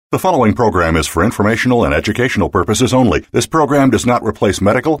The following program is for informational and educational purposes only. This program does not replace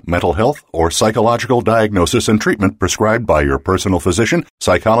medical, mental health, or psychological diagnosis and treatment prescribed by your personal physician,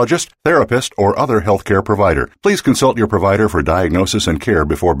 psychologist, therapist, or other healthcare provider. Please consult your provider for diagnosis and care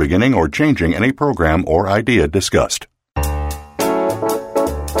before beginning or changing any program or idea discussed.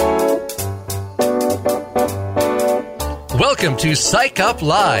 Welcome to Psych Up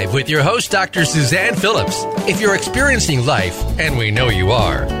Live with your host, Dr. Suzanne Phillips. If you're experiencing life, and we know you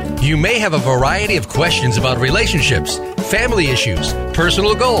are, you may have a variety of questions about relationships, family issues,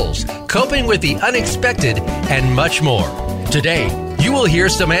 personal goals, coping with the unexpected, and much more. Today, you will hear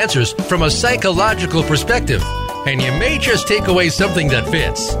some answers from a psychological perspective, and you may just take away something that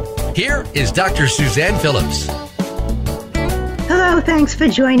fits. Here is Dr. Suzanne Phillips. Hello, thanks for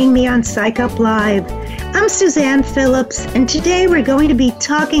joining me on Psych Up Live. I'm Suzanne Phillips, and today we're going to be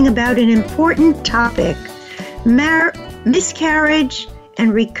talking about an important topic, miscarriage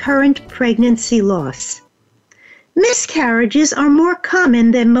and recurrent pregnancy loss. Miscarriages are more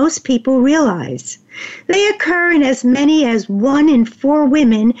common than most people realize. They occur in as many as 1 in 4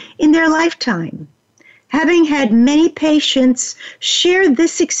 women in their lifetime. Having had many patients share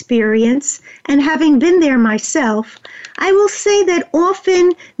this experience and having been there myself, I will say that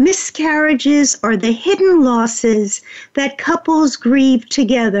often miscarriages are the hidden losses that couples grieve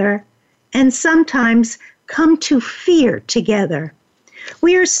together and sometimes come to fear together.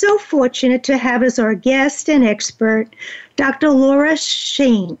 We are so fortunate to have as our guest and expert Dr. Lora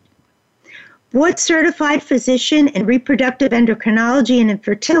Shahine, board-certified physician in reproductive endocrinology and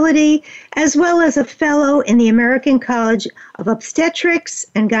infertility, as well as a fellow in the American College of Obstetrics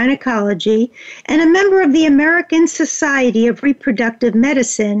and Gynecology, and a member of the American Society of Reproductive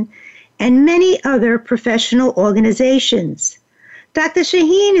Medicine, and many other professional organizations. Dr.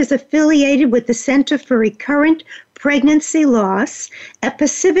 Shahine is affiliated with the Center for Recurrent Pregnancy Loss at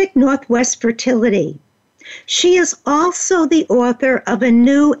Pacific Northwest Fertility. She is also the author of a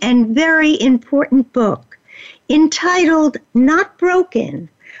new and very important book entitled Not Broken,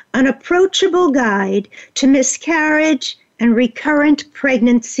 an Approachable Guide to Miscarriage and Recurrent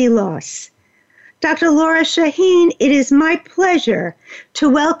Pregnancy Loss. Dr. Lora Shahine, it is my pleasure to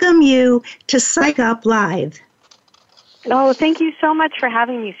welcome you to Psych Up Live. Oh, thank you so much for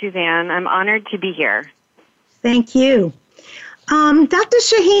having me, Suzanne. I'm honored to be here. Thank you. Dr.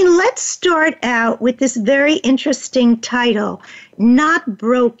 Shahine, let's start out with this very interesting title, Not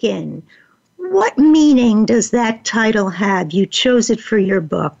Broken. What meaning does that title have? You chose it for your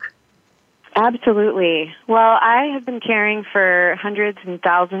book. Absolutely. Well, I have been caring for hundreds and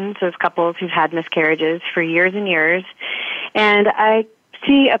thousands of couples who've had miscarriages for years and years, and I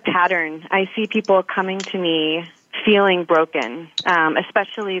see a pattern. I see people coming to me feeling broken,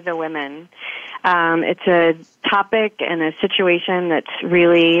 especially the women. It's a topic and a situation that's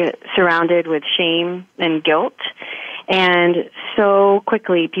really surrounded with shame and guilt. And so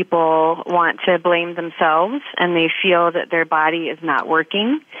quickly people want to blame themselves, and they feel that their body is not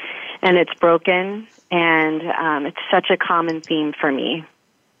working and it's broken. And it's such a common theme for me.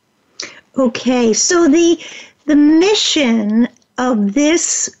 Okay, so the mission of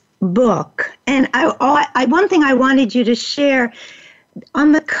this book, and one thing I wanted you to share,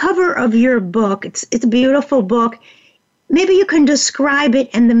 on the cover of your book, it's a beautiful book. Maybe you can describe it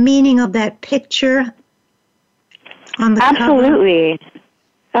and the meaning of that picture on the Absolutely. Cover.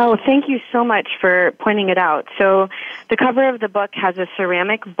 Oh, thank you so much for pointing it out. So the cover of the book has a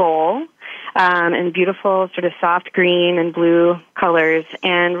ceramic bowl in beautiful sort of soft green and blue colors.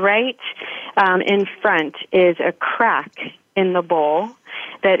 And right in front is a crack in the bowl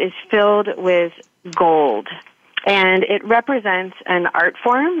that is filled with gold. And it represents an art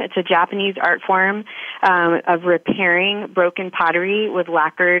form. It's a Japanese art form of repairing broken pottery with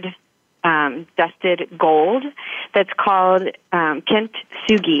lacquered, dusted gold that's called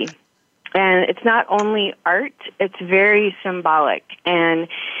kintsugi. And it's not only art, it's very symbolic. And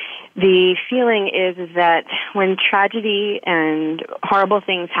the feeling is that when tragedy and horrible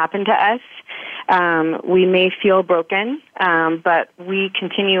things happen to us, we may feel broken, but we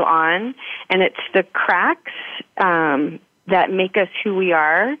continue on, and it's the cracks that make us who we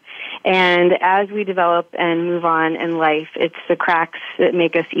are. And as we develop and move on in life, it's the cracks that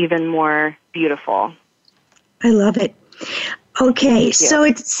make us even more beautiful. I love it. Okay, so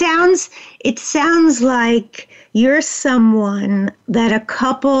it sounds like you're someone that a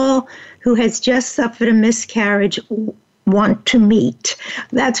couple who has just suffered a miscarriage want to meet.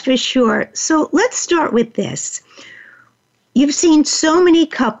 That's for sure. So let's start with this. You've seen so many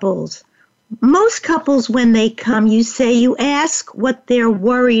couples. Most couples, when they come, you ask what they're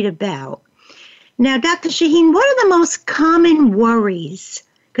worried about. Now, Dr. Shahine, what are the most common worries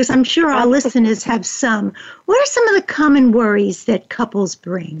Because I'm sure our listeners have some. What are some of the common worries that couples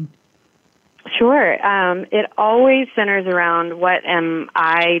bring? Sure. It always centers around, what am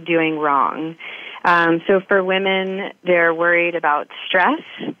I doing wrong? So for women, they're worried about stress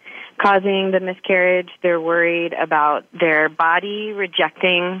causing the miscarriage. They're worried about their body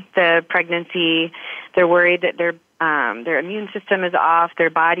rejecting the pregnancy. They're worried that their immune system is off. Their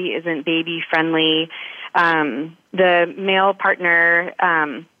body isn't baby-friendly. The male partner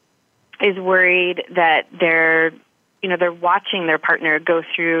is worried that they're watching their partner go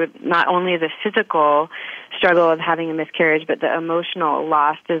through not only the physical struggle of having a miscarriage, but the emotional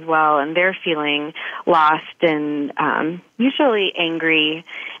loss as well, and they're feeling lost and usually angry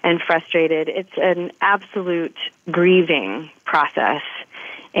and frustrated. It's an absolute grieving process,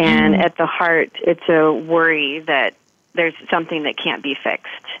 and at the heart, it's a worry that there's something that can't be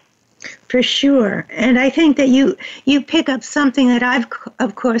fixed. For sure. And I think that you pick up something that I've,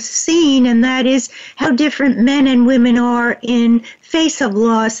 of course, seen, and that is how different men and women are in face of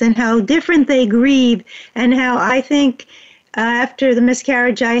loss and how different they grieve, and how I think after the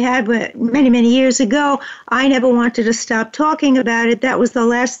miscarriage I had many, many years ago, I never wanted to stop talking about it. That was the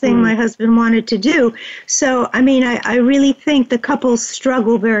last thing my husband wanted to do. So, I mean, I really think the couples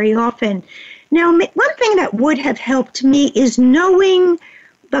struggle very often. Now, one thing that would have helped me is knowing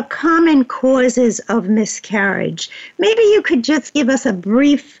the common causes of miscarriage. Maybe you could just give us a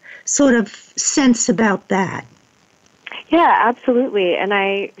brief sort of sense about that. Yeah, absolutely. And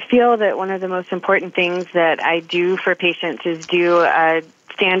I feel that one of the most important things that I do for patients is do a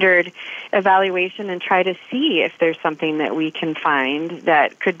standard evaluation and try to see if there's something that we can find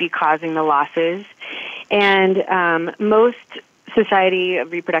that could be causing the losses. And most Society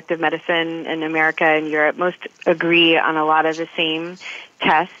of Reproductive Medicine in America and Europe most agree on a lot of the same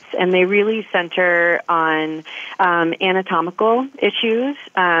tests, and they really center on anatomical issues.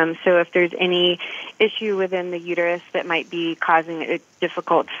 So if there's any issue within the uterus that might be causing it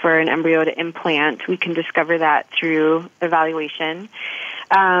difficult for an embryo to implant, we can discover that through evaluation.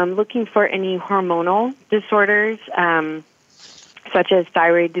 Looking for any hormonal disorders, such as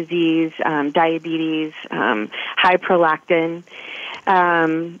thyroid disease, diabetes, high prolactin.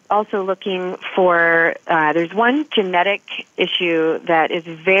 Also looking for, there's one genetic issue that is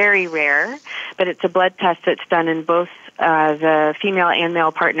very rare, but it's a blood test that's done in both the female and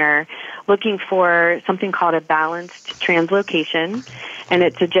male partner, looking for something called a balanced translocation. And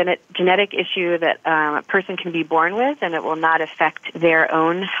it's a genetic issue that a person can be born with, and it will not affect their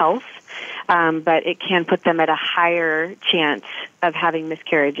own health. But it can put them at a higher chance of having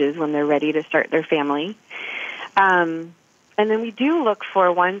miscarriages when they're ready to start their family. And then we do look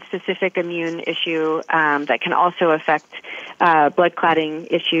for one specific immune issue that can also affect blood clotting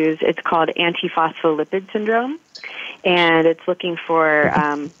issues. It's called antiphospholipid syndrome, and it's looking for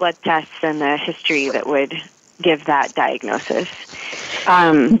blood tests and the history that would give that diagnosis.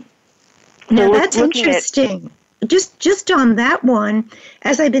 Now that's interesting. Just on that one,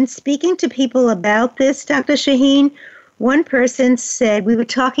 as I've been speaking to people about this, Dr. Shahine, one person said, we were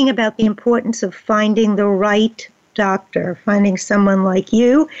talking about the importance of finding the right doctor, finding someone like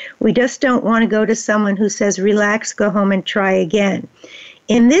you. We just don't want to go to someone who says, relax, go home and try again.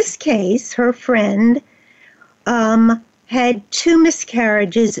 In this case, her friend had 2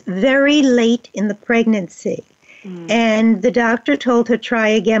 miscarriages very late in the pregnancy. And the doctor told her try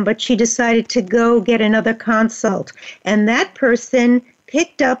again, but she decided to go get another consult. And that person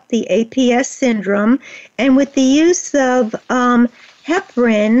picked up the APS syndrome, and with the use of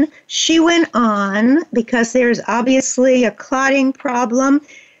heparin, she went on, because there's obviously a clotting problem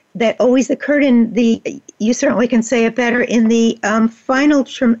that always occurred in the, you certainly can say it better, in the final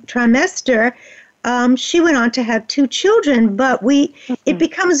trimester. She went on to have 2 children, but it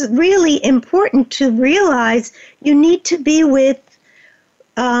becomes really important to realize you need to be with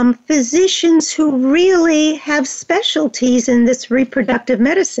physicians who really have specialties in this reproductive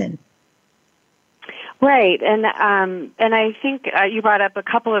medicine. Right, and I think you brought up a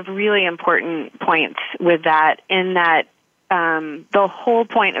couple of really important points with that, in that the whole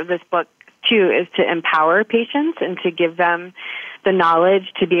point of this book, too, is to empower patients and to give them the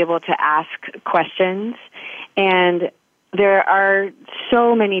knowledge to be able to ask questions. And there are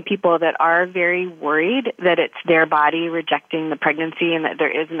so many people that are very worried that it's their body rejecting the pregnancy and that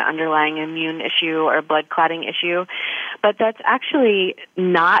there is an underlying immune issue or blood clotting issue. But that's actually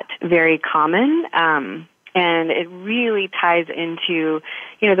not very common. And it really ties into,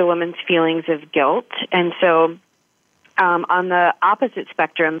 the woman's feelings of guilt. And so on the opposite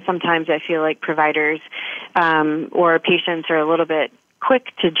spectrum, sometimes I feel like providers or patients are a little bit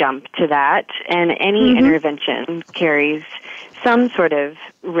quick to jump to that, and any intervention carries some sort of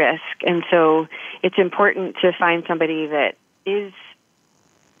risk. And so it's important to find somebody that is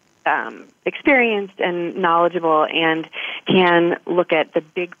experienced and knowledgeable and can look at the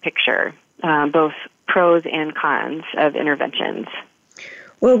big picture, both pros and cons of interventions.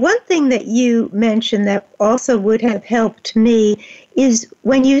 Well, one thing that you mentioned that also would have helped me is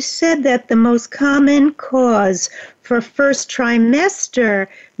when you said that the most common cause for first trimester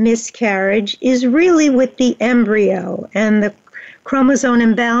miscarriage is really with the embryo and the chromosome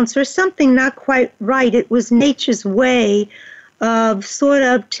imbalance or something not quite right. It was nature's way of sort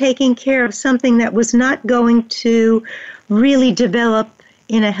of taking care of something that was not going to really develop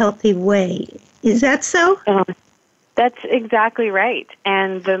in a healthy way. Is that so? That's exactly right.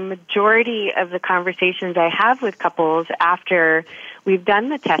 And the majority of the conversations I have with couples after we've done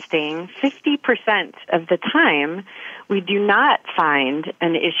the testing, 50% of the time, we do not find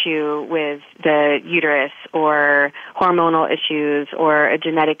an issue with the uterus or hormonal issues or a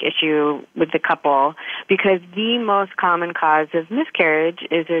genetic issue with the couple, because the most common cause of miscarriage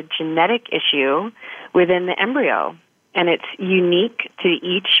is a genetic issue within the embryo. And it's unique to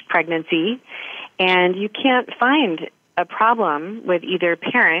each pregnancy. And you can't find a problem with either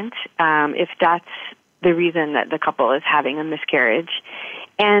parent if that's the reason that the couple is having a miscarriage.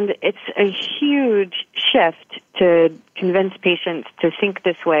 And it's a huge shift to convince patients to think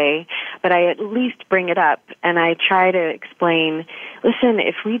this way, but I at least bring it up and I try to explain, listen,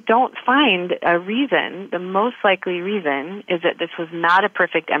 if we don't find a reason, the most likely reason is that this was not a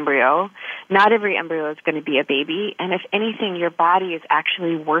perfect embryo. Not every embryo is going to be a baby. And if anything, your body is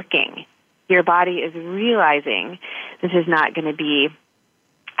actually working. Your body is realizing this is not going to be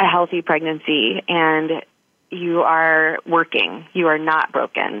a healthy pregnancy, and you are working. You are not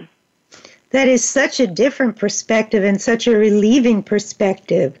broken. That is such a different perspective and such a relieving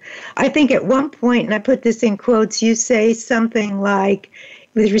perspective. I think at one point, and I put this in quotes, you say something like,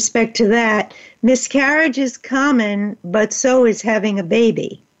 with respect to that, miscarriage is common, but so is having a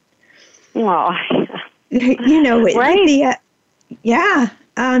baby. Well, right?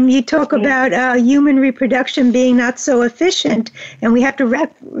 You talk about human reproduction being not so efficient, and we have to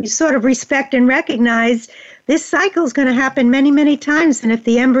sort of respect and recognize this cycle is going to happen many, many times, and if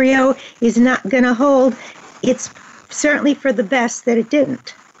the embryo is not going to hold, it's certainly for the best that it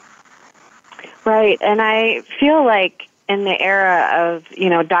didn't. Right, and I feel like in the era of,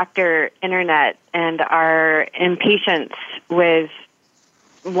 Dr. Internet and our impatience with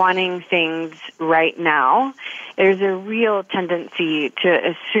wanting things right now, there's a real tendency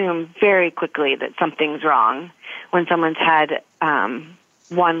to assume very quickly that something's wrong when someone's had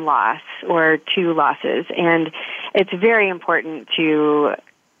one loss or two losses. And it's very important to,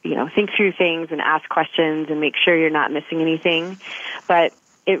 think through things and ask questions and make sure you're not missing anything. But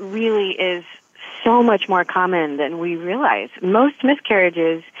it really is so much more common than we realize. Most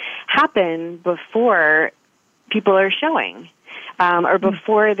miscarriages happen before people are showing. Or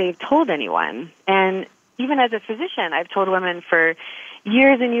before they've told anyone. And even as a physician, I've told women for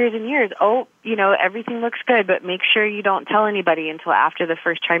years and years and years, everything looks good, but make sure you don't tell anybody until after the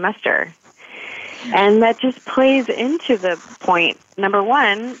first trimester. And that just plays into the point, number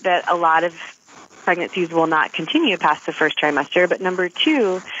one, that a lot of pregnancies will not continue past the first trimester, but number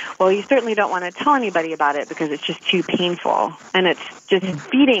two, well, you certainly don't want to tell anybody about it because it's just too painful. And it's just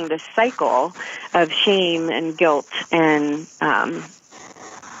feeding the cycle of shame and guilt and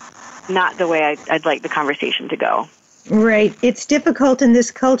not the way I'd like the conversation to go. Right. It's difficult in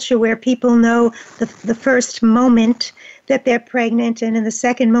this culture where people know the first moment that they're pregnant, and in the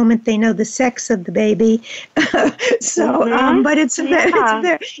second moment they know the sex of the baby. But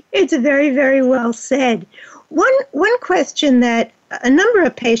it's very, very well said. One question that a number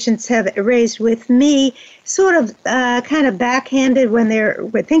of patients have raised with me, sort of kind of backhanded when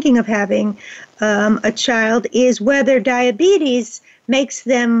we're thinking of having a child, is whether diabetes makes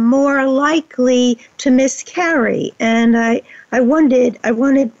them more likely to miscarry. And I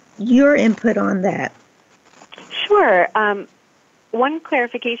wanted your input on that. Sure. One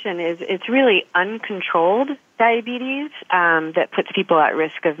clarification is it's really uncontrolled diabetes that puts people at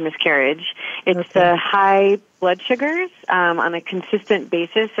risk of miscarriage. It's the high blood sugars on a consistent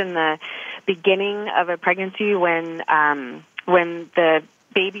basis in the beginning of a pregnancy when the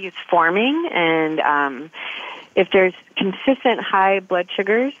baby is forming, and if there's consistent high blood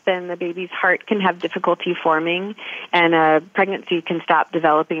sugars, then the baby's heart can have difficulty forming, and a pregnancy can stop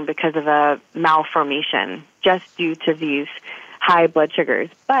developing because of a malformation just due to these high blood sugars.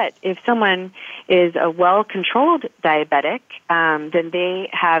 But if someone is a well-controlled diabetic, then they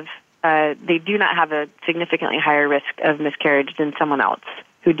have they do not have a significantly higher risk of miscarriage than someone else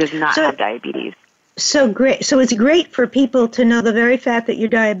who does not have diabetes. So great. So it's great for people to know the very fact that you're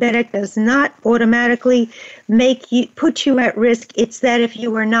diabetic does not automatically put you at risk. It's that if you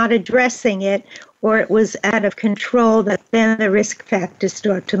were not addressing it or it was out of control, that then the risk factors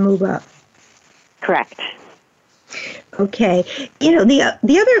start to move up. Correct. Okay.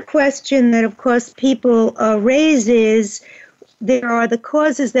 The other question that, of course, people raise is there are the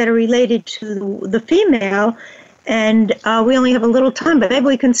causes that are related to the female, and we only have a little time, but maybe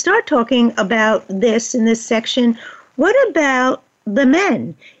we can start talking about this in this section. What about the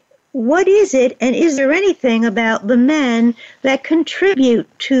men? What is it, and is there anything about the men that contribute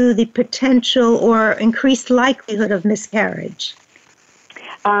to the potential or increased likelihood of miscarriage?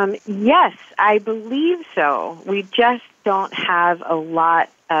 Yes, I believe so. We just don't have a lot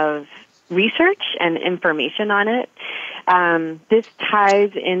of research and information on it. This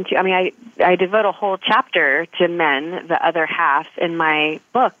ties into, I devote a whole chapter to men, the other half, in my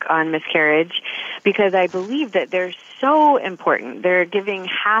book on miscarriage, because I believe that they're so important. They're giving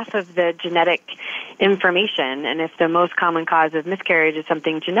half of the genetic information, and if the most common cause of miscarriage is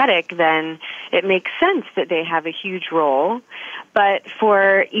something genetic, then it makes sense that they have a huge role. But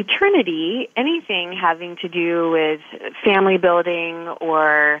for eternity, anything having to do with family building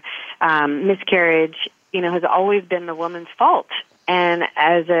or miscarriage, has always been the woman's fault. And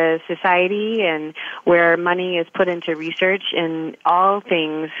as a society and where money is put into research in all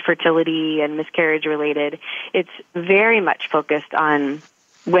things fertility and miscarriage related, it's very much focused on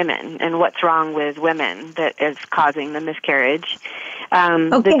women and what's wrong with women that is causing the miscarriage.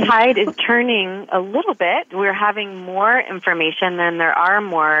 The tide is turning a little bit. We're having more information than there are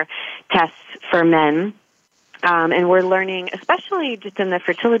more tests for men. And we're learning, especially just in the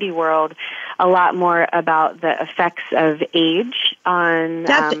fertility world, a lot more about the effects of age on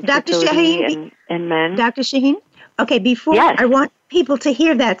fertility in men. Dr. Shahine? Okay, before yes. I want people to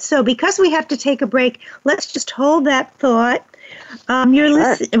hear that. So because we have to take a break, let's just hold that thought.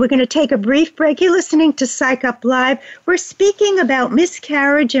 We're going to take a brief break. You're listening to Psych Up Live. We're speaking about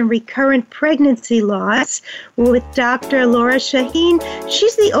miscarriage and recurrent pregnancy loss with Dr. Lora Shahine.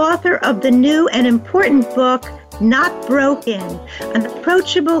 She's the author of the new and important book, Not Broken, an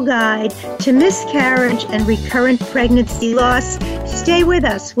approachable guide to miscarriage and recurrent pregnancy loss. Stay with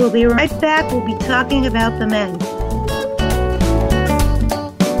us. We'll be right back. We'll be talking about the men.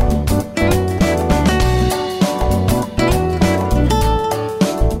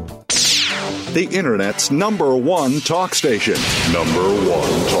 The Internet's #1 talk station.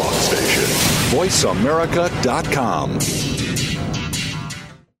 #1 talk station. VoiceAmerica.com.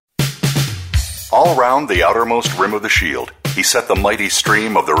 All round the outermost rim of the shield, he set the mighty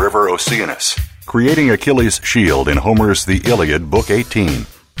stream of the river Oceanus, creating Achilles' shield in Homer's The Iliad, Book 18.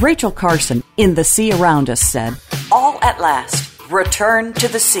 Rachel Carson, in The Sea Around Us, said, "All at last, return to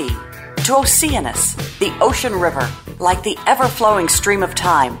the sea, to Oceanus, the ocean river, like the ever-flowing stream of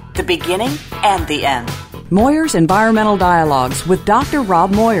time, the beginning and the end." Moyer's Environmental Dialogues with Dr.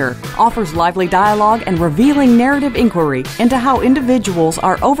 Rob Moyer offers lively dialogue and revealing narrative inquiry into how individuals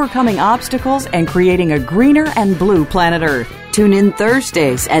are overcoming obstacles and creating a greener and blue planet Earth. Tune in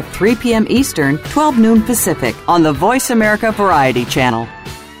Thursdays at 3 p.m. Eastern, 12 noon Pacific on the Voice America Variety Channel.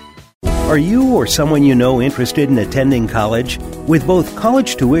 Are you or someone you know interested in attending college? With both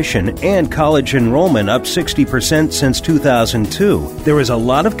college tuition and college enrollment up 60% since 2002, there is a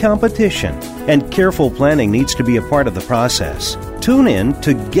lot of competition, and careful planning needs to be a part of the process. Tune in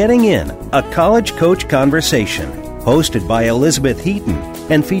to Getting In, a college coach conversation, hosted by Elizabeth Heaton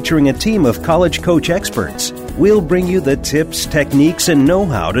and featuring a team of college coach experts. We'll bring you the tips, techniques, and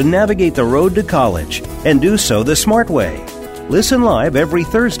know-how to navigate the road to college and do so the smart way. Listen live every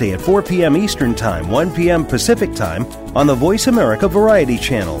Thursday at 4 p.m. Eastern Time, 1 p.m. Pacific Time on the Voice America Variety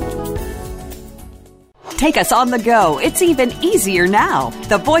Channel. Take us on the go. It's even easier now.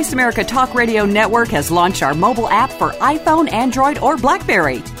 The Voice America Talk Radio Network has launched our mobile app for iPhone, Android, or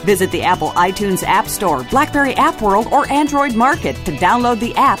BlackBerry. Visit the Apple iTunes App Store, BlackBerry App World, or Android Market to download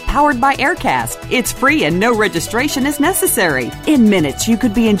the app powered by Aircast. It's free and no registration is necessary. In minutes, you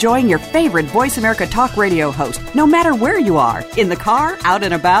could be enjoying your favorite Voice America Talk Radio host, no matter where you are, in the car, out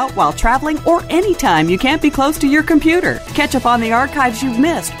and about, while traveling, or anytime you can't be close to your computer. Catch up on the archives you've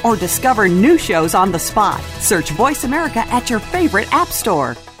missed or discover new shows on the spot. Search Voice America at your favorite app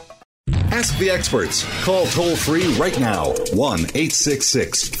store. Ask the experts. Call toll-free right now,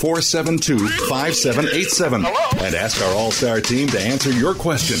 1-866-472-5787. And ask our all-star team to answer your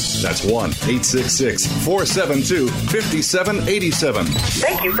question. That's 1-866-472-5787.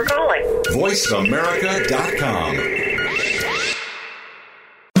 Thank you for calling.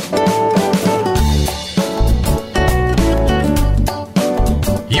 VoiceAmerica.com.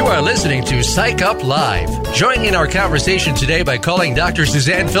 listening to Psych Up Live. Join in our conversation today by calling Dr.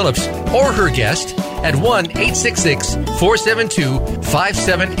 Suzanne Phillips or her guest at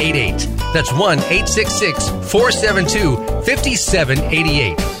 1-866-472-5788. That's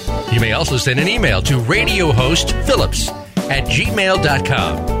 1-866-472-5788. You may also send an email to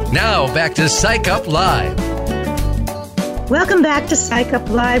radiohostphillips@gmail.com. Now back to Psych Up Live. Welcome back to Psych Up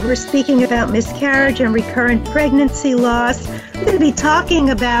Live. We're speaking about miscarriage and recurrent pregnancy loss. We're going to be talking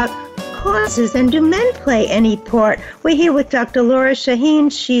about causes, and do men play any part? We're here with Dr. Lora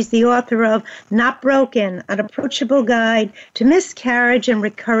Shahine. She's the author of Not Broken, an Approachable Guide to Miscarriage and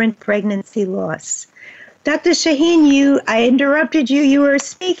Recurrent Pregnancy Loss. Dr. Shahine, I interrupted you. You were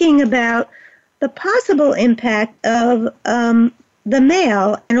speaking about the possible impact of the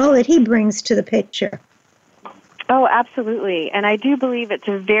male and all that he brings to the picture. Oh, absolutely. And I do believe it's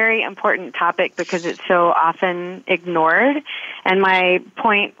a very important topic because it's so often ignored. And my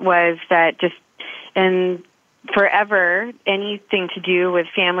point was that just in forever, anything to do with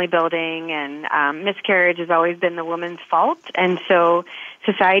family building and miscarriage has always been the woman's fault. And so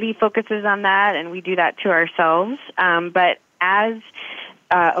society focuses on that, and we do that to ourselves. But as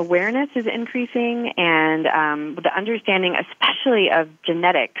awareness is increasing and the understanding, especially of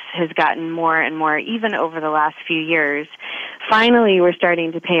genetics, has gotten more and more, even over the last few years, finally we're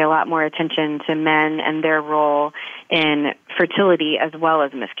starting to pay a lot more attention to men and their role in fertility as well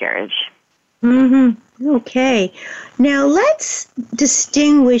as miscarriage. Mm-hmm. Okay. Now let's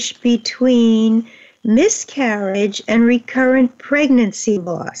distinguish between miscarriage and recurrent pregnancy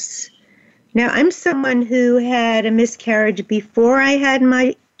loss. Now, I'm someone who had a miscarriage before I had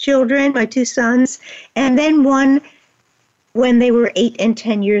my children, my two sons, and then one when they were 8 and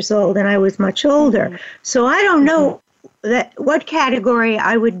 10 years old, and I was much older. Mm-hmm. So I don't know what category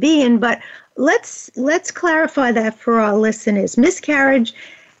I would be in, but let's clarify that for our listeners. Miscarriage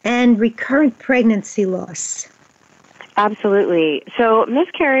and recurrent pregnancy loss. Absolutely. So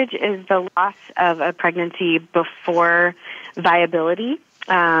miscarriage is the loss of a pregnancy before viability.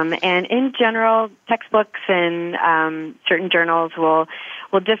 And in general, textbooks and certain journals will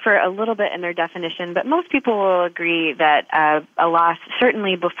differ a little bit in their definition, but most people will agree that a loss,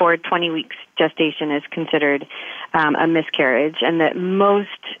 certainly before 20 weeks gestation, is considered a miscarriage, and that most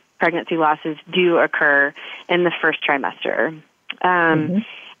pregnancy losses do occur in the first trimester.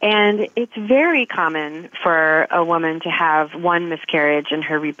 And it's very common for a woman to have one miscarriage in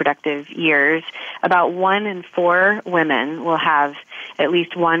her reproductive years. About 1 in 4 women will have at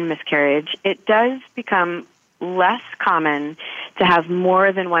least one miscarriage. It does become less common to have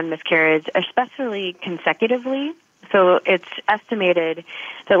more than one miscarriage, especially consecutively. So it's estimated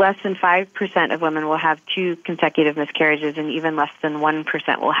that less than 5% of women will have 2 consecutive miscarriages, and even less than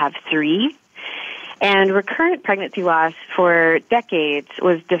 1% will have 3. And recurrent pregnancy loss for decades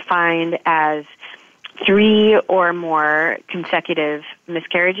was defined as 3 or more consecutive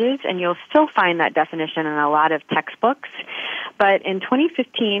miscarriages, and you'll still find that definition in a lot of textbooks. But in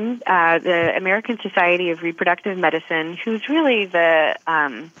 2015, the American Society of Reproductive Medicine, who's really the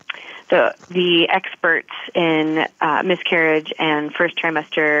experts in miscarriage and first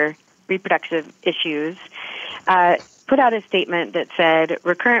trimester reproductive issues, put out a statement that said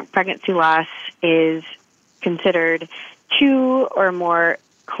recurrent pregnancy loss is considered 2 or more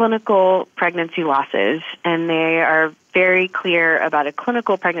clinical pregnancy losses, and they are very clear about a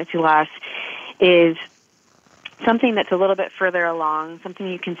clinical pregnancy loss is something that's a little bit further along, something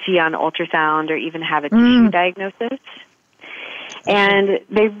you can see on ultrasound or even have a tissue diagnosis. And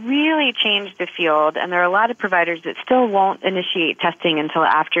they really changed the field, and there are a lot of providers that still won't initiate testing until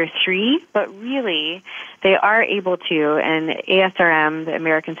after 3, but really they are able to, and ASRM, the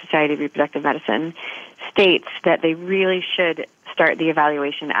American Society of Reproductive Medicine, states that they really should start the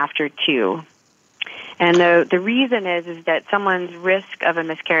evaluation after 2. And the reason is that someone's risk of a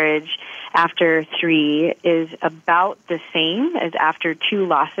miscarriage after 3 is about the same as after 2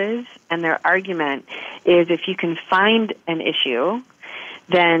 losses. And their argument is if you can find an issue,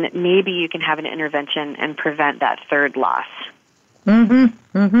 then maybe you can have an intervention and prevent that 3rd loss.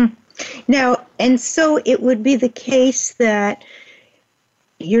 Now, and so it would be the case that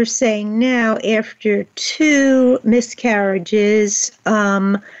you're saying now after 2 miscarriages,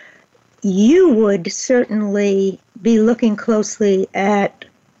 you would certainly be looking closely at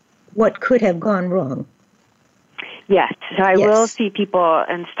what could have gone wrong. Yes. So I will see people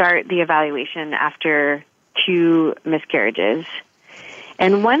and start the evaluation after 2 miscarriages.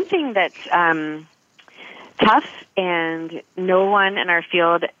 And one thing that's tough and no one in our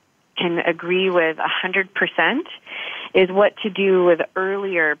field can agree with 100% is what to do with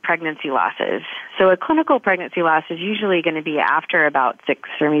earlier pregnancy losses. So a clinical pregnancy loss is usually going to be after about 6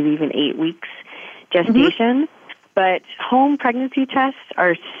 or maybe even 8 weeks gestation. But home pregnancy tests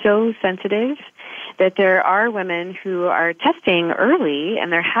are so sensitive that there are women who are testing early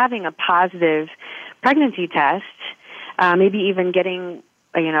and they're having a positive pregnancy test, maybe even getting,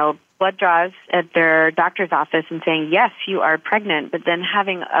 blood draws at their doctor's office and saying, yes, you are pregnant, but then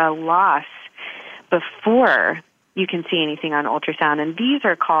having a loss before you can see anything on ultrasound. And these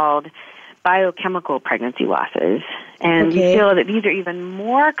are called biochemical pregnancy losses. And we feel that these are even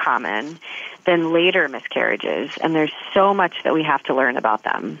more common than later miscarriages. And there's so much that we have to learn about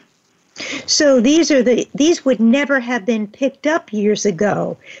them. So these would never have been picked up years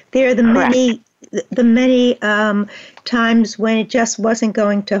ago. They're the many times when it just wasn't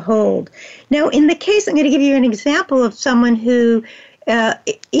going to hold. Now, in the case, I'm going to give you an example of someone who, at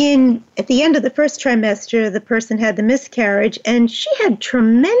the end of the first trimester, the person had the miscarriage, and she had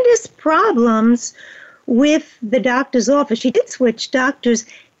tremendous problems with the doctor's office. She did switch doctors,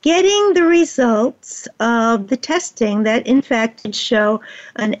 getting the results of the testing that, in fact, did show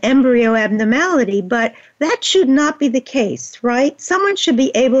an embryo abnormality. But that should not be the case, right? Someone should be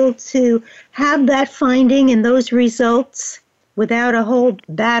able to have that finding and those results without a whole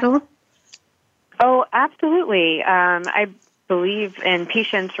battle. Oh, absolutely. I believe in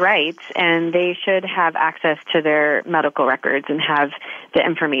patients' rights, and they should have access to their medical records and have the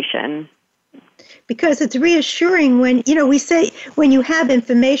information. Because it's reassuring when, we say, when you have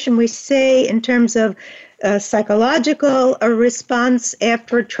information, we say in terms of psychological a response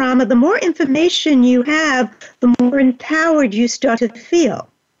after trauma, the more information you have, the more empowered you start to feel.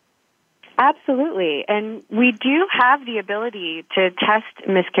 Absolutely. And we do have the ability to test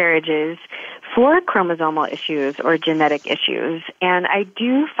miscarriages for chromosomal issues or genetic issues. And I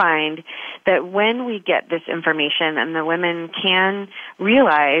do find that when we get this information and the women can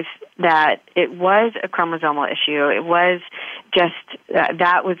realize that it was a chromosomal issue, it was just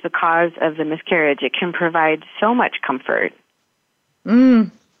that was the cause of the miscarriage, it can provide so much comfort.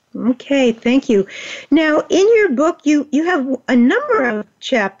 Okay, thank you. Now, in your book, you have a number of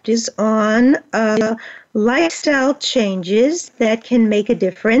chapters on lifestyle changes that can make a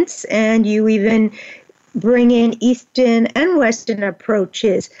difference, and you even bring in Eastern and Western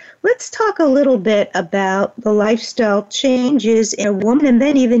approaches. Let's talk a little bit about the lifestyle changes in a woman and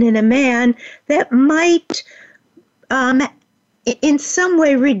then even in a man that might in some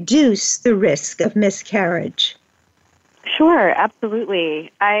way reduce the risk of miscarriage. Sure,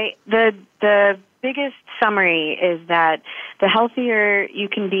 absolutely. The biggest summary is that the healthier you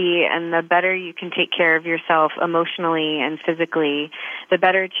can be and the better you can take care of yourself emotionally and physically, the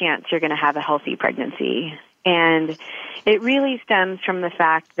better chance you're going to have a healthy pregnancy. And it really stems from the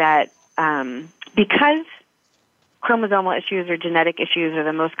fact that because chromosomal issues or genetic issues are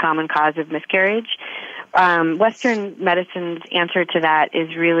the most common cause of miscarriage, Western medicine's answer to that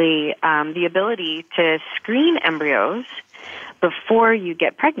is really the ability to screen embryos before you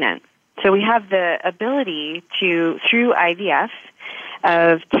get pregnant. So we have the ability to, through IVF,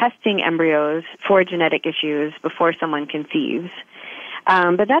 of testing embryos for genetic issues before someone conceives.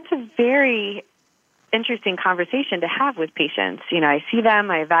 But that's a very interesting conversation to have with patients. I see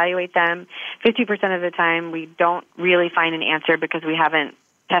them, I evaluate them. 50% of the time, we don't really find an answer because we haven't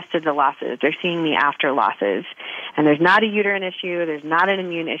tested the losses. They're seeing the after losses. And there's not a uterine issue, there's not an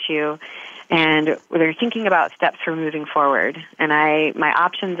immune issue, and they're thinking about steps for moving forward. And my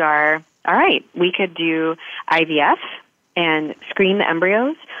options are, all right, we could do IVF and screen the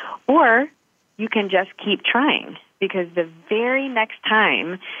embryos, or you can just keep trying, because the very next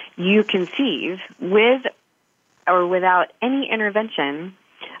time you conceive with or without any intervention,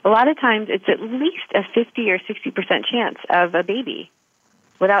 a lot of times it's at least a 50 or 60% chance of a baby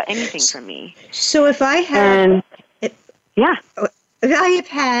without anything from me. So if I have, if I have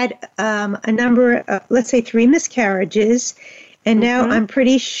had a number, let's say 3 miscarriages, and now I'm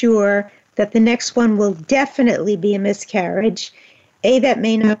pretty sure that the next one will definitely be a miscarriage, that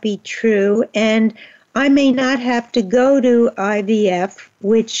may not be true, and I may not have to go to IVF,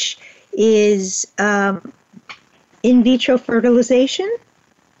 which is in vitro fertilization?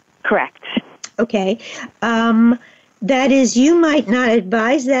 Correct. Okay. That is, you might not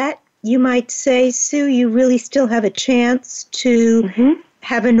advise that. You might say, Sue, you really still have a chance to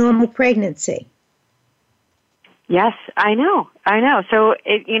have a normal pregnancy. Yes, I know. So,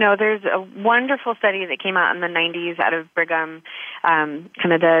 there's a wonderful study that came out in the 90s out of Brigham,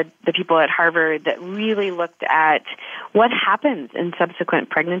 kind of the people at Harvard, that really looked at what happens in subsequent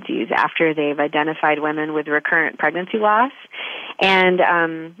pregnancies after they've identified women with recurrent pregnancy loss. And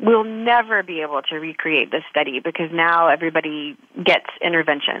we'll never be able to recreate this study because now everybody gets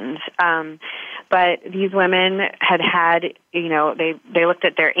interventions. But these women had, they looked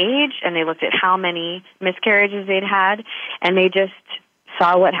at their age and they looked at how many miscarriages they'd had, and they just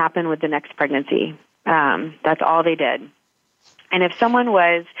saw what happened with the next pregnancy. That's all they did. And if someone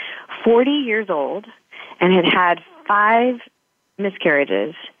was 40 years old and had had 5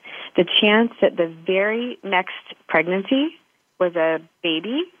 miscarriages, the chance that the very next pregnancy was a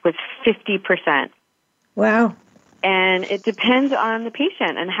baby was 50%. Wow. And it depends on the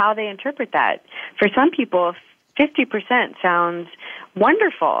patient and how they interpret that. For some people, 50% sounds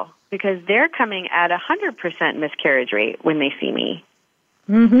wonderful because they're coming at 100% miscarriage rate when they see me.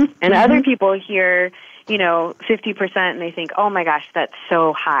 Mm-hmm. And other people hear, 50% and they think, oh my gosh, that's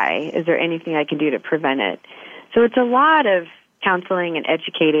so high. Is there anything I can do to prevent it? So it's a lot of counseling and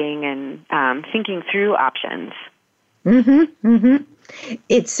educating and thinking through options. Mm-hmm. Mm-hmm.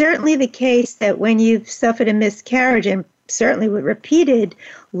 It's certainly the case that when you've suffered a miscarriage, and certainly with repeated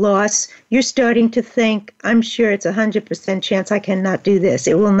loss, you're starting to think, I'm sure it's 100% chance I cannot do this.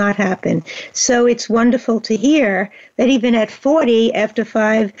 It will not happen. So it's wonderful to hear that even at 40, after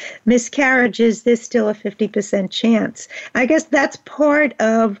 5 miscarriages, there's still a 50% chance. I guess that's part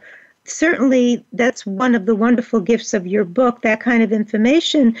of, certainly that's one of the wonderful gifts of your book, that kind of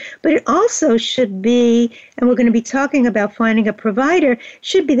information, but it also should be, and we're going to be talking about finding a provider,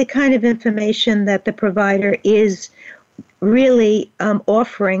 should be the kind of information that the provider is really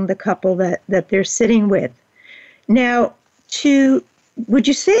offering the couple that they're sitting with. Now, would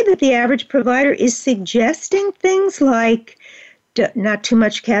you say that the average provider is suggesting things like not too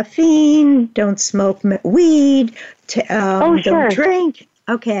much caffeine, don't smoke weed, don't drink?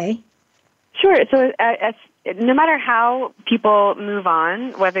 Okay. Sure. So no matter how people move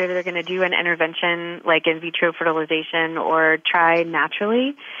on, whether they're going to do an intervention like in vitro fertilization or try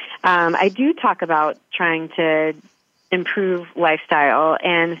naturally, I do talk about trying to improve lifestyle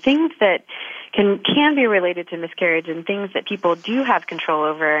and things that can be related to miscarriage, and things that people do have control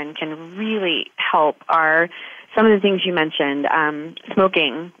over and can really help are some of the things you mentioned.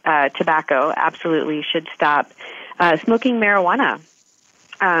 Smoking, tobacco, absolutely should stop. Smoking marijuana.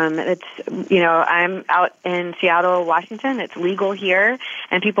 I'm out in Seattle, Washington. It's legal here,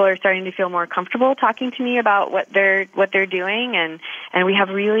 and people are starting to feel more comfortable talking to me about what they're doing, and we have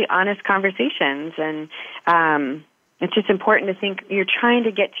really honest conversations. And it's just important to think you're trying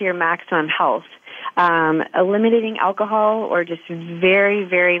to get to your maximum health. Eliminating alcohol or just very,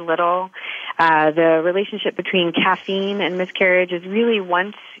 very little. The relationship between caffeine and miscarriage is really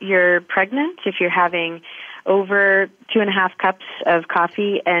once you're pregnant, if you're having over 2.5 cups of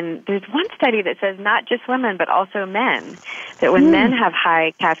coffee. And there's one study that says not just women, but also men, that when men have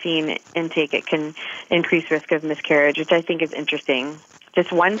high caffeine intake, it can increase risk of miscarriage, which I think is interesting.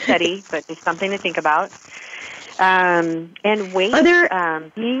 Just one study, but just something to think about. And weight. Are there,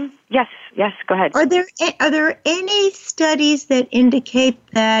 yes, go ahead. Are there any studies that indicate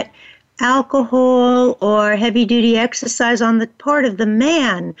that alcohol or heavy-duty exercise on the part of the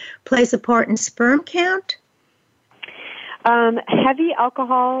man plays a part in sperm count? Heavy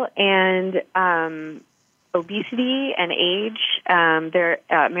alcohol and obesity and age,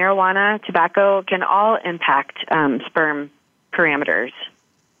 marijuana, tobacco can all impact sperm parameters.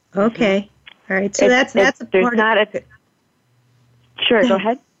 Okay. All right. So that's a part of it. Sure, go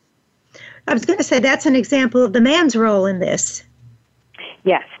ahead. I was going to say that's an example of the man's role in this.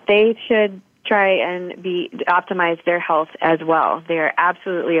 Yes, they should try and optimize their health as well. They are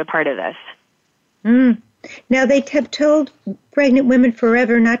absolutely a part of this. Now, they have told pregnant women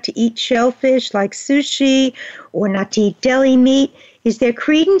forever not to eat shellfish like sushi or not to eat deli meat. Is there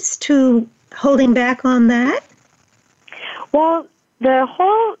credence to holding back on that? Well, the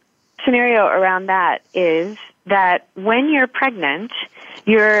whole scenario around that is that when you're pregnant,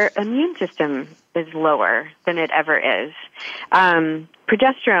 your immune system is lower than it ever is.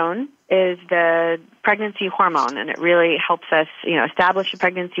 Progesterone is the pregnancy hormone, and it really helps us, establish a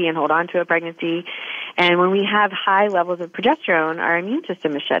pregnancy and hold on to a pregnancy. And when we have high levels of progesterone, our immune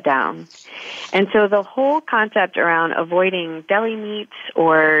system is shut down. And so the whole concept around avoiding deli meats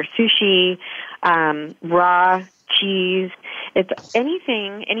or sushi, raw cheese, it's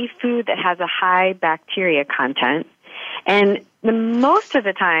any food that has a high bacteria content. And most of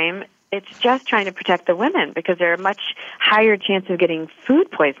the time, it's just trying to protect the women because they're a much higher chance of getting food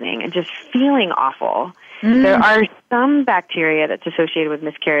poisoning and just feeling awful. There are some bacteria that's associated with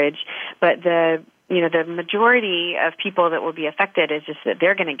miscarriage, but the majority of people that will be affected is just that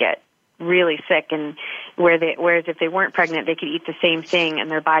they're going to get really sick, and whereas if they weren't pregnant, they could eat the same thing and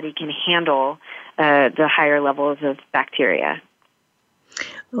their body can handle the higher levels of bacteria.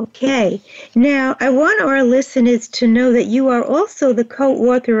 Okay. Now, I want our listeners to know that you are also the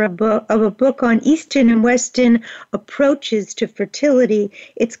co-author of a book on Eastern and Western approaches to fertility.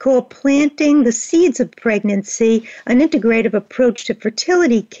 It's called Planting the Seeds of Pregnancy, an integrative approach to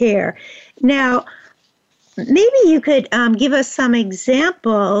fertility care. Now, maybe you could give us some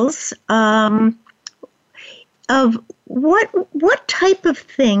examples of what type of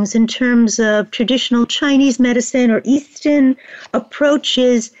things in terms of traditional Chinese medicine or Eastern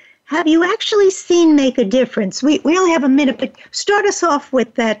approaches have you actually seen make a difference? We only have a minute, but start us off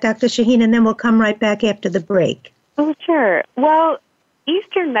with that, Dr. Shahine, and then we'll come right back after the break. Oh, sure. Well,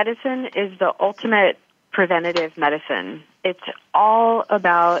 Eastern medicine is the ultimate preventative medicine. It's all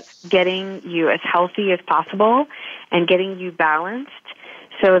about getting you as healthy as possible and getting you balanced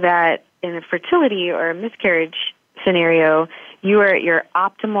so that in a fertility or a miscarriage scenario, you are at your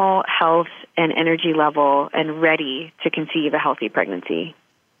optimal health and energy level and ready to conceive a healthy pregnancy.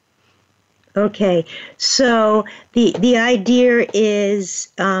 Okay, so the idea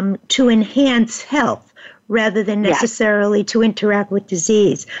is to enhance health rather than necessarily to interact with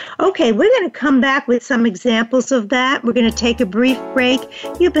disease. Okay, we're going to come back with some examples of that. We're going to take a brief break.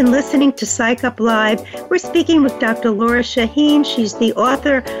 You've been listening to Psych Up Live. We're speaking with Dr. Lora Shahine. She's the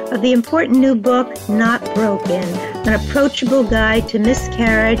author of the important new book, Not Broken, an approachable guide to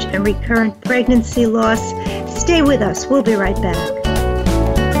miscarriage and recurrent pregnancy loss. Stay with us. We'll be right back.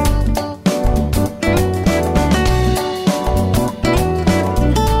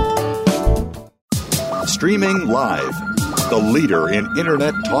 Streaming live, the leader in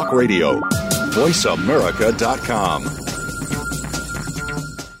Internet talk radio, VoiceAmerica.com.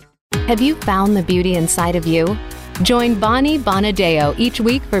 Have you found the beauty inside of you? Join Bonnie Bonadeo each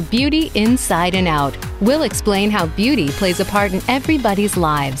week for Beauty Inside and Out. We'll explain how beauty plays a part in everybody's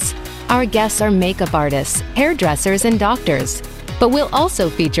lives. Our guests are makeup artists, hairdressers, and doctors. But we'll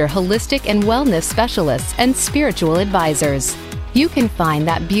also feature holistic and wellness specialists and spiritual advisors. You can find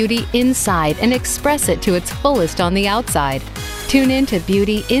that beauty inside and express it to its fullest on the outside. Tune in to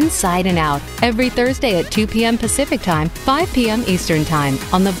Beauty Inside and Out every Thursday at 2 p.m. Pacific Time, 5 p.m. Eastern Time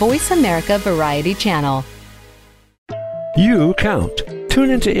on the Voice America Variety Channel. You count.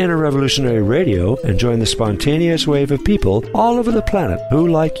 Tune into Inner Revolutionary Radio and join the spontaneous wave of people all over the planet who,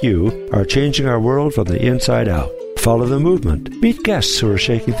 like you, are changing our world from the inside out. Follow the movement. Meet guests who are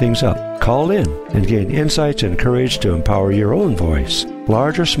shaking things up. Call in and gain insights and courage to empower your own voice.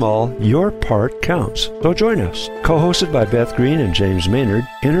 Large or small, your part counts. So join us. Co-hosted by Beth Green and James Maynard,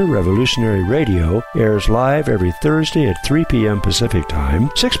 Inner Revolutionary Radio airs live every Thursday at 3 p.m. Pacific Time,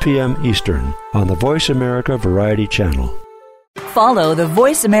 6 p.m. Eastern on the Voice America Variety Channel. Follow the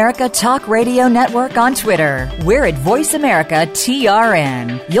Voice America Talk Radio Network on Twitter. We're at Voice America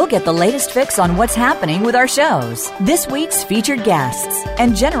TRN. You'll get the latest fix on what's happening with our shows, this week's featured guests,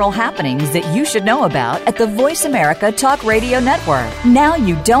 and general happenings that you should know about at the Voice America Talk Radio Network. Now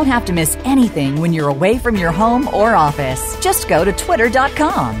you don't have to miss anything when you're away from your home or office. Just go to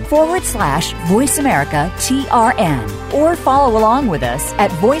twitter.com/Voice America TRN or follow along with us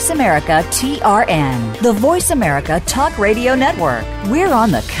at Voice America TRN, the Voice America Talk Radio Network. We're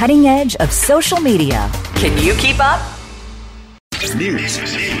on the cutting edge of social media. Can you keep up? News,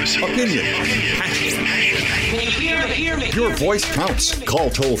 opinion, your voice counts. Call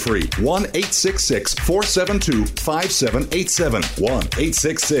toll-free 1-866-472-5787.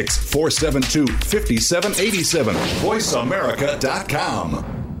 1-866-472-5787. VoiceAmerica.com.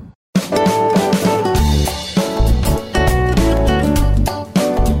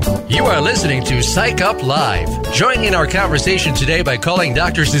 You are listening to Psych Up Live. Join in our conversation today by calling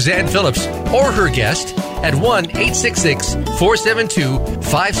Dr. Suzanne Phillips or her guest at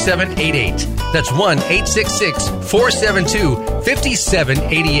 1-866-472-5788. That's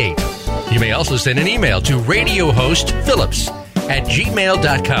 1-866-472-5788. You may also send an email to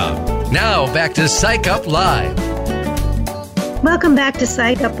radiohostphillips@gmail.com. Now back to Psych Up Live. Welcome back to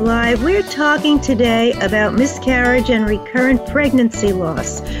Psych Up Live. We're talking today about miscarriage and recurrent pregnancy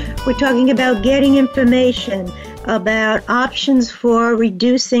loss. We're talking about getting information about options for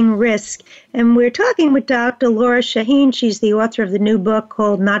reducing risk. And we're talking with Dr. Lora Shahine. She's the author of the new book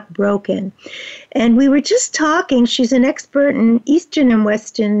called Not Broken. And we were just talking, she's an expert in Eastern and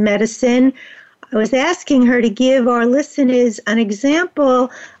Western medicine. I was asking her to give our listeners an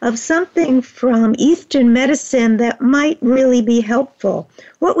example of something from Eastern medicine that might really be helpful.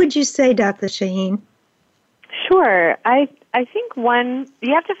 What would you say, Dr. Shahine? Sure. I think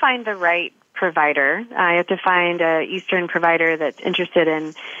you have to find the right provider. You have to find an Eastern provider that's interested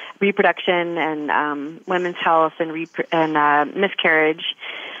in reproduction and women's health and miscarriage.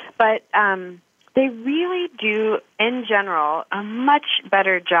 But they really do, in general, a much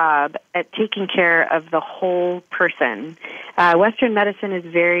better job at taking care of the whole person. Western medicine is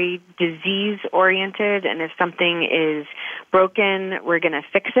very disease-oriented, and if something is broken, we're going to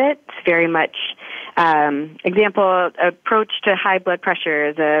fix it. It's very much, approach to high blood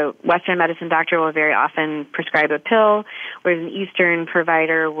pressure. The Western medicine doctor will very often prescribe a pill, whereas an Eastern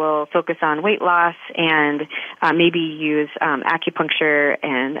provider will focus on weight loss and maybe use acupuncture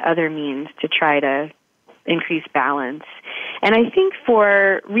and other means to try to increase balance. And I think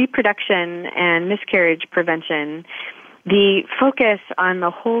for reproduction and miscarriage prevention, the focus on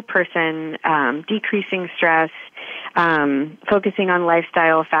the whole person, decreasing stress, focusing on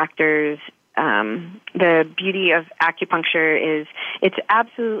lifestyle factors. The beauty of acupuncture is it's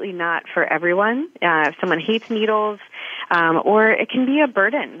absolutely not for everyone. If someone hates needles, or it can be a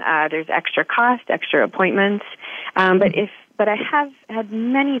burden. There's extra cost, extra appointments. But I have had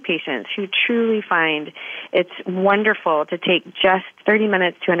many patients who truly find it's wonderful to take just 30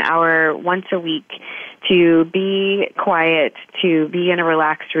 minutes to an hour once a week to be quiet, to be in a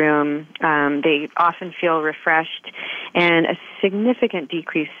relaxed room. They often feel refreshed and a significant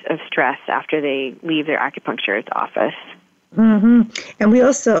decrease of stress after they leave their acupuncturist office. Mm-hmm. And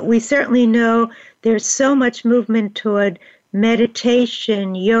we certainly know there's so much movement toward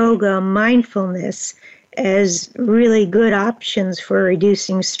meditation, yoga, mindfulness as really good options for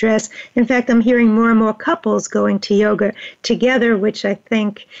reducing stress. In fact, I'm hearing more and more couples going to yoga together, which I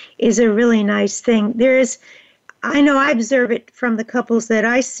think is a really nice thing. I know I observe it from the couples that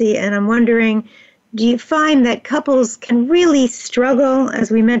I see, and I'm wondering, do you find that couples can really struggle, as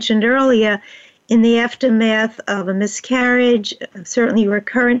we mentioned earlier, in the aftermath of a miscarriage, certainly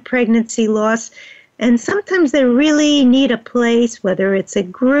recurrent pregnancy loss, and sometimes they really need a place, whether it's a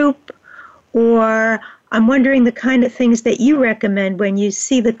group or I'm wondering the kind of things that you recommend when you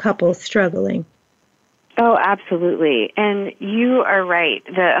see the couple struggling. Oh, absolutely. And you are right.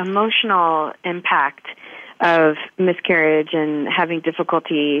 The emotional impact of miscarriage and having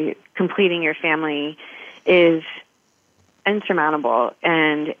difficulty completing your family is insurmountable.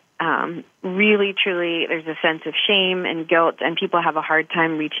 And really, truly, there's a sense of shame and guilt, and people have a hard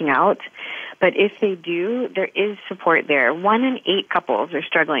time reaching out. But if they do, there is support there. 1 in 8 couples are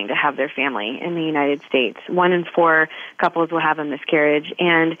struggling to have their family in the United States. 1 in 4 couples will have a miscarriage.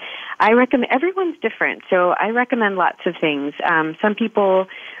 And I recommend, everyone's different, so I recommend lots of things. Some people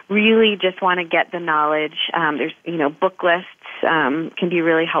really just want to get the knowledge. There's, book lists can be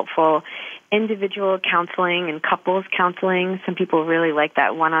really helpful. Individual counseling and couples counseling. Some people really like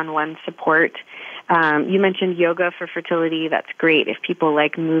that one-on-one support. You mentioned yoga for fertility. That's great if people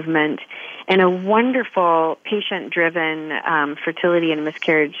like movement. And a wonderful patient-driven fertility and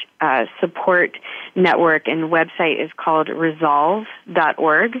miscarriage support network and website is called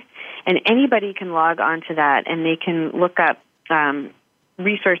resolve.org. And anybody can log on to that, and they can look up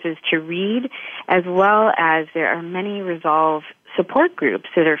resources to read, as well as there are many Resolve support groups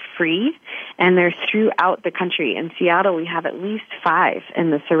that are free, and they're throughout the country. In Seattle, we have at least 5 in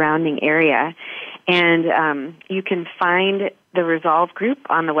the surrounding area. And you can find the Resolve group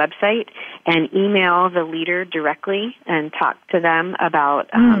on the website and email the leader directly and talk to them about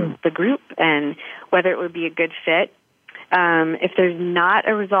the group and whether it would be a good fit. If there's not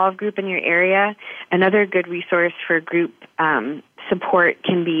a Resolve group in your area, another good resource for group support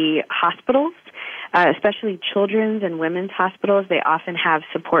can be hospitals, especially children's and women's hospitals. They often have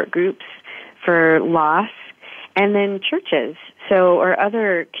support groups for loss. And then churches, or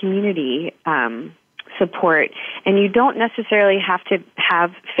other community support. And you don't necessarily have to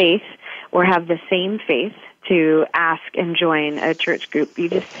have faith or have the same faith to ask and join a church group. You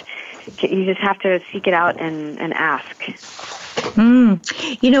just have to seek it out and ask.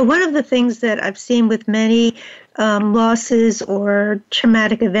 One of the things that I've seen with many losses or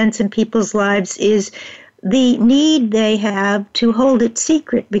traumatic events in people's lives is the need they have to hold it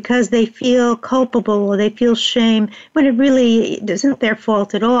secret because they feel culpable or they feel shame when it really isn't their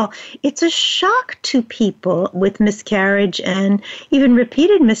fault at all. It's a shock to people with miscarriage and even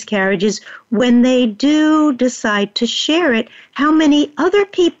repeated miscarriages when they do decide to share it, how many other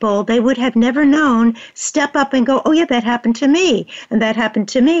people they would have never known step up and go, oh yeah, that happened to me and that happened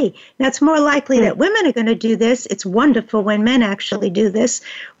to me. Now it's more likely that women are going to do this. It's wonderful when men actually do this.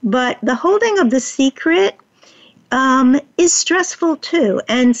 But the holding of the secret is stressful too.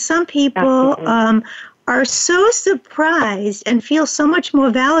 And some people are so surprised and feel so much more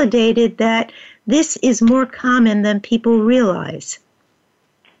validated that this is more common than people realize.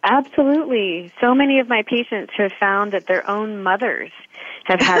 Absolutely. So many of my patients have found that their own mothers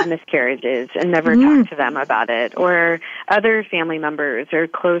have had miscarriages and never talked to them about it, or other family members or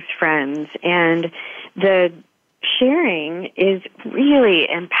close friends. And the sharing is really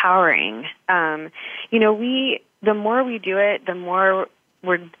empowering. The more we do it, the more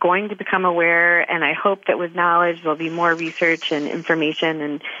we're going to become aware, and I hope that with knowledge there'll be more research and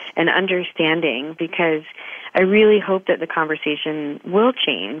information and understanding, because I really hope that the conversation will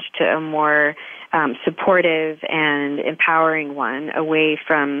change to a more supportive and empowering one, away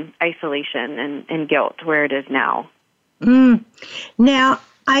from isolation and guilt where it is now. Now,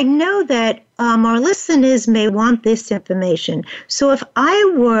 I know that our listeners may want this information. So if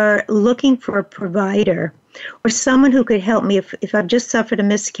I were looking for a provider or someone who could help me if I've just suffered a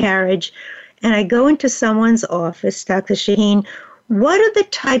miscarriage and I go into someone's office, Dr. Shahine, what are the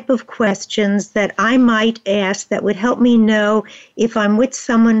type of questions that I might ask that would help me know if I'm with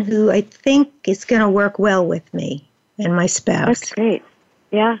someone who I think is going to work well with me and my spouse? That's great.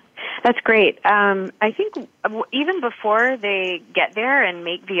 Yeah, that's great. I think even before they get there and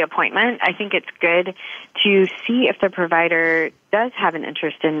make the appointment, I think it's good to see if the provider does have an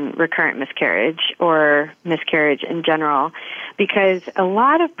interest in recurrent miscarriage or miscarriage in general, because a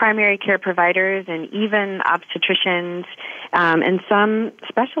lot of primary care providers and even obstetricians and some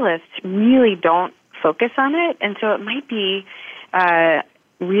specialists really don't focus on it, and so it might be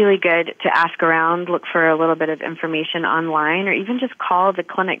really good to ask around, look for a little bit of information online, or even just call the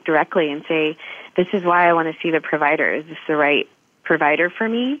clinic directly and say, this is why I want to see the provider. Is this the right provider for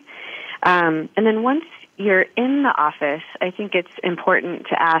me? And then once you're in the office, I think it's important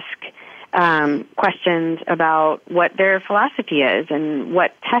to ask questions about what their philosophy is and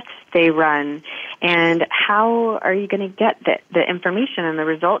what tests they run, and how are you going to get the information and the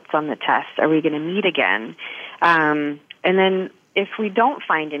results on the test? Are we going to meet again? And then if we don't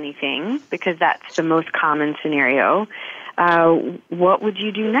find anything, because that's the most common scenario, what would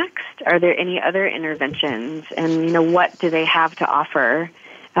you do next? Are there any other interventions? And, what do they have to offer?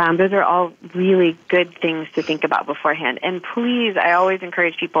 Those are all really good things to think about beforehand. And please, I always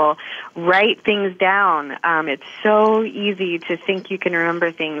encourage people, write things down. It's so easy to think you can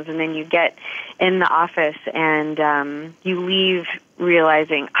remember things, and then you get in the office and you leave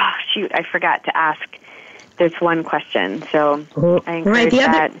realizing, oh, shoot, I forgot to ask this one question. So I encourage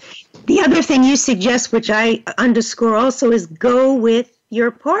that. The other thing you suggest, which I underscore also, is go with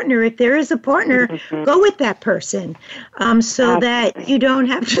your partner. If there is a partner, go with that person, so that you don't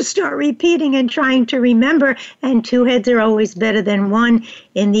have to start repeating and trying to remember. And two heads are always better than one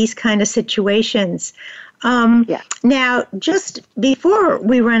in these kind of situations. Now, just before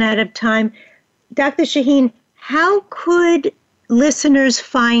we run out of time, Dr. Shahine, how could listeners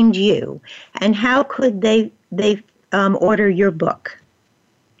find you, and how could they order your book?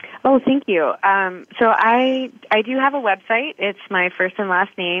 Oh, thank you. So I do have a website. It's my first and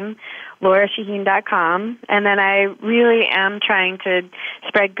last name, LoraShahine.com. And then I really am trying to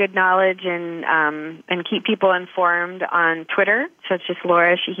spread good knowledge and keep people informed on Twitter. So it's just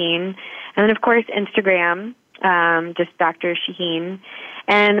Lora Shahine. And then, of course, Instagram, just Dr. Shahine.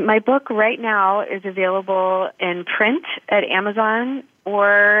 And my book right now is available in print at Amazon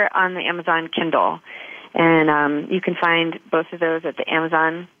or on the Amazon Kindle. And you can find both of those at the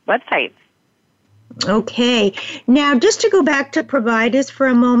Amazon website. Okay. Now, just to go back to providers for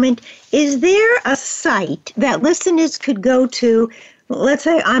a moment, is there a site that listeners could go to? Let's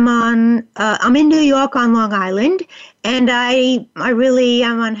say I'm in New York on Long Island, and I really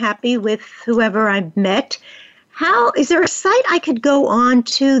am unhappy with whoever I've met. Is there a site I could go on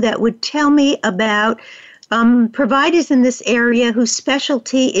to that would tell me about providers in this area whose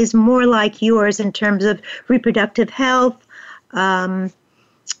specialty is more like yours in terms of reproductive health, high-risk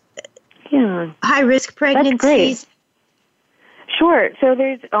pregnancies? Sure. So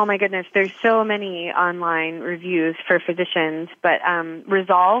there's so many online reviews for physicians, but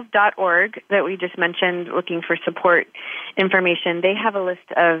Resolve.org that we just mentioned, looking for support information, they have a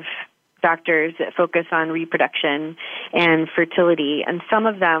list of doctors that focus on reproduction and fertility, and some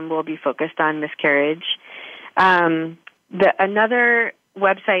of them will be focused on miscarriage. Another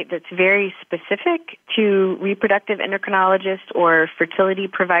website that's very specific to reproductive endocrinologists or fertility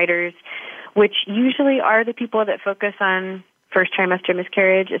providers, which usually are the people that focus on first trimester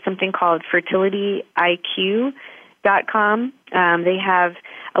miscarriage, is something called fertilityiq.com. They have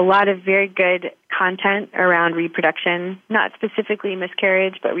a lot of very good content around reproduction, not specifically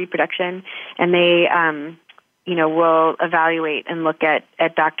miscarriage, but reproduction, and they will evaluate and look at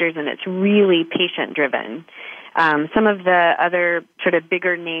doctors, and it's really patient-driven. Some of the other sort of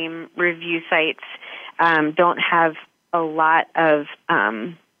bigger name review sites don't have a lot of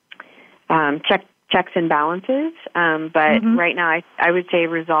checks and balances, but right now I would say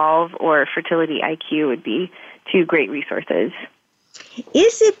Resolve or Fertility IQ would be two great resources.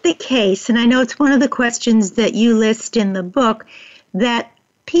 Is it the case, and I know it's one of the questions that you list in the book, that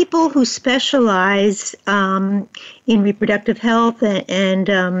people who specialize in reproductive health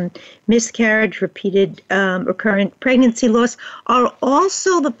and miscarriage, repeated recurrent pregnancy loss, are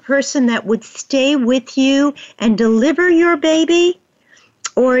also the person that would stay with you and deliver your baby?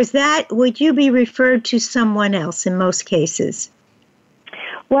 Or would you be referred to someone else in most cases?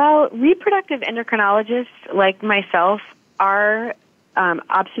 Well, reproductive endocrinologists like myself are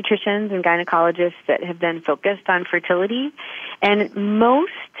obstetricians and gynecologists that have been focused on fertility, and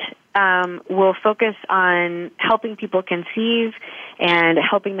most will focus on helping people conceive and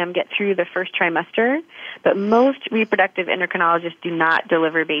helping them get through the first trimester, but most reproductive endocrinologists do not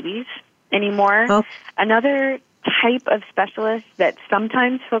deliver babies anymore. Oh. Another type of specialist that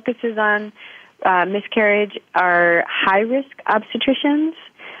sometimes focuses on miscarriage are high-risk obstetricians,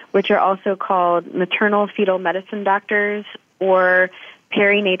 which are also called maternal fetal medicine doctors or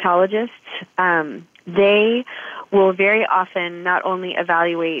perinatologists. They will very often not only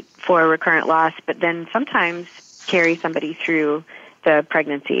evaluate for recurrent loss, but then sometimes carry somebody through the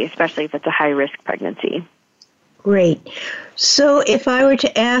pregnancy, especially if it's a high-risk pregnancy. Great. So if I were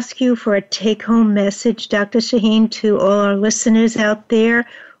to ask you for a take-home message, Dr. Shahine, to all our listeners out there,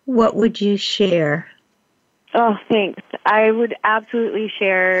 what would you share? Oh, thanks. I would absolutely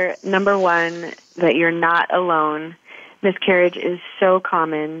share, number one, that you're not alone. Miscarriage is so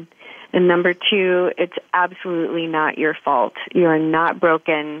common. And number two, it's absolutely not your fault. You are not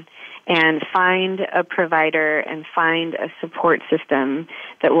broken. And find a provider and find a support system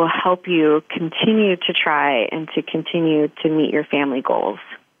that will help you continue to try and to continue to meet your family goals.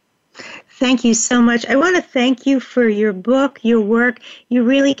 Thank you so much. I want to thank you for your book, your work. You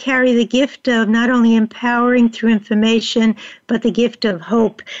really carry the gift of not only empowering through information, but the gift of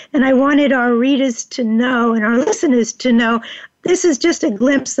hope. And I wanted our readers to know and our listeners to know this is just a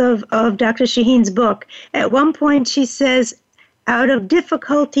glimpse of Dr. Shahine's book. At one point she says, "Out of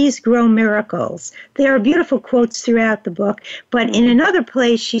difficulties grow miracles." There are beautiful quotes throughout the book, but in another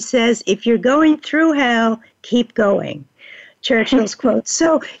place she says, "If you're going through hell, keep going." Churchill's quote.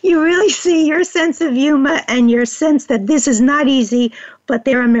 So you really see your sense of humor and your sense that this is not easy, but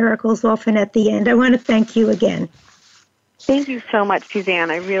there are miracles often at the end. I want to thank you again. Thank you so much,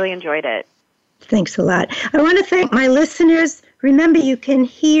 Suzanne. I really enjoyed it. Thanks a lot. I want to thank my listeners. Remember, you can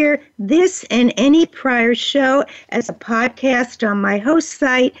hear this and any prior show as a podcast on my host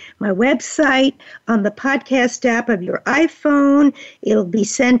site, my website, on the podcast app of your iPhone. It'll be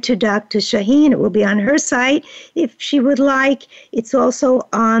sent to Dr. Shahine. It will be on her site if she would like. It's also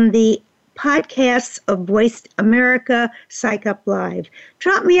on the podcasts of Voice America Psych Up Live.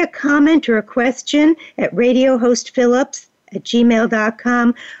 Drop me a comment or a question at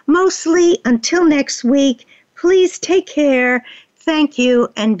radiohostphillips@gmail.com. Mostly until next week, please take care. Thank you,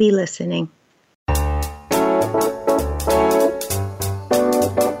 and be listening.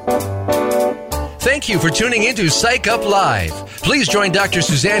 Thank you for tuning in to Psych Up Live. Please join Dr.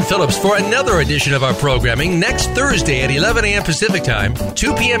 Suzanne Phillips for another edition of our programming next Thursday at 11 a.m. Pacific Time,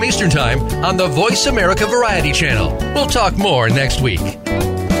 2 p.m. Eastern Time on the Voice America Variety Channel. We'll talk more next week.